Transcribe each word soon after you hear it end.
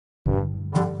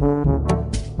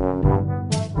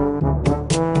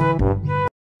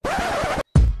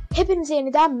Hepinize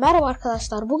yeniden merhaba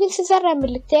arkadaşlar. Bugün sizlerle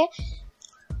birlikte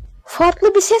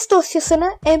farklı bir ses dosyasını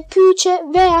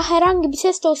MP3'e veya herhangi bir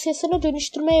ses dosyasını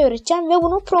dönüştürmeyi öğreteceğim ve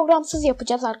bunu programsız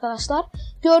yapacağız arkadaşlar.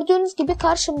 Gördüğünüz gibi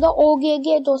karşımda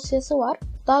OGG dosyası var.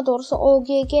 Daha doğrusu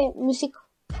OGG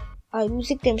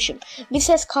müzik demişim. Bir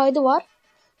ses kaydı var.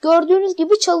 Gördüğünüz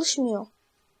gibi çalışmıyor.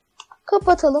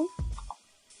 Kapatalım.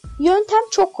 Yöntem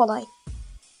çok kolay.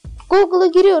 Google'a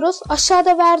giriyoruz.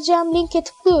 Aşağıda vereceğim linke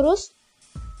tıklıyoruz.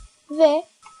 Ve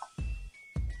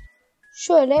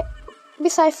şöyle bir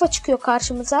sayfa çıkıyor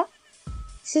karşımıza.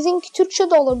 Sizinki Türkçe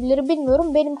de olabilir,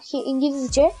 bilmiyorum. Benimki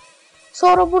İngilizce.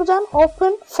 Sonra buradan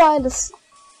Open Files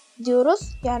diyoruz.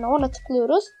 Yani ona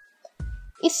tıklıyoruz.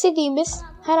 İstediğimiz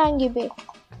herhangi bir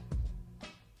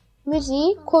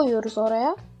müziği koyuyoruz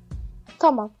oraya.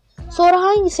 Tamam. Sonra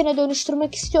hangisine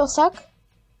dönüştürmek istiyorsak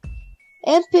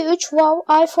MP3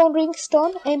 WAV, iPhone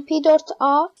Ringtone,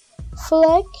 MP4A,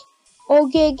 FLAC,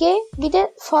 OGG, bir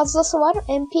de fazlası var.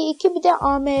 MP2, bir de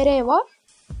AMR var.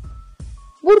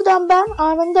 Buradan ben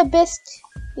anında best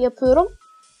yapıyorum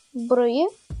burayı.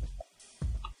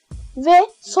 Ve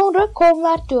sonra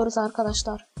convert diyoruz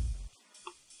arkadaşlar.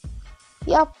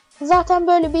 Zaten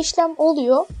böyle bir işlem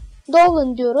oluyor.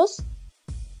 Download diyoruz.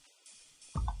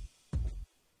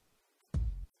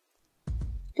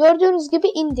 Gördüğünüz gibi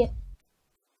indi.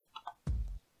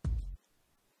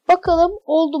 Bakalım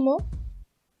oldu mu?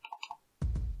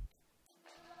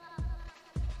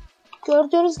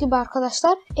 Gördüğünüz gibi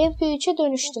arkadaşlar MP3'e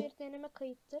dönüştü. Bu bir deneme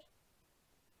kayıttır.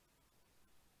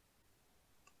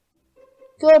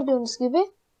 Gördüğünüz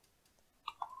gibi.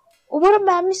 Umarım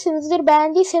beğenmişsinizdir.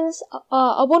 Beğendiyseniz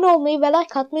abone olmayı ve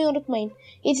like atmayı unutmayın.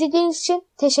 İzlediğiniz için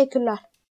teşekkürler.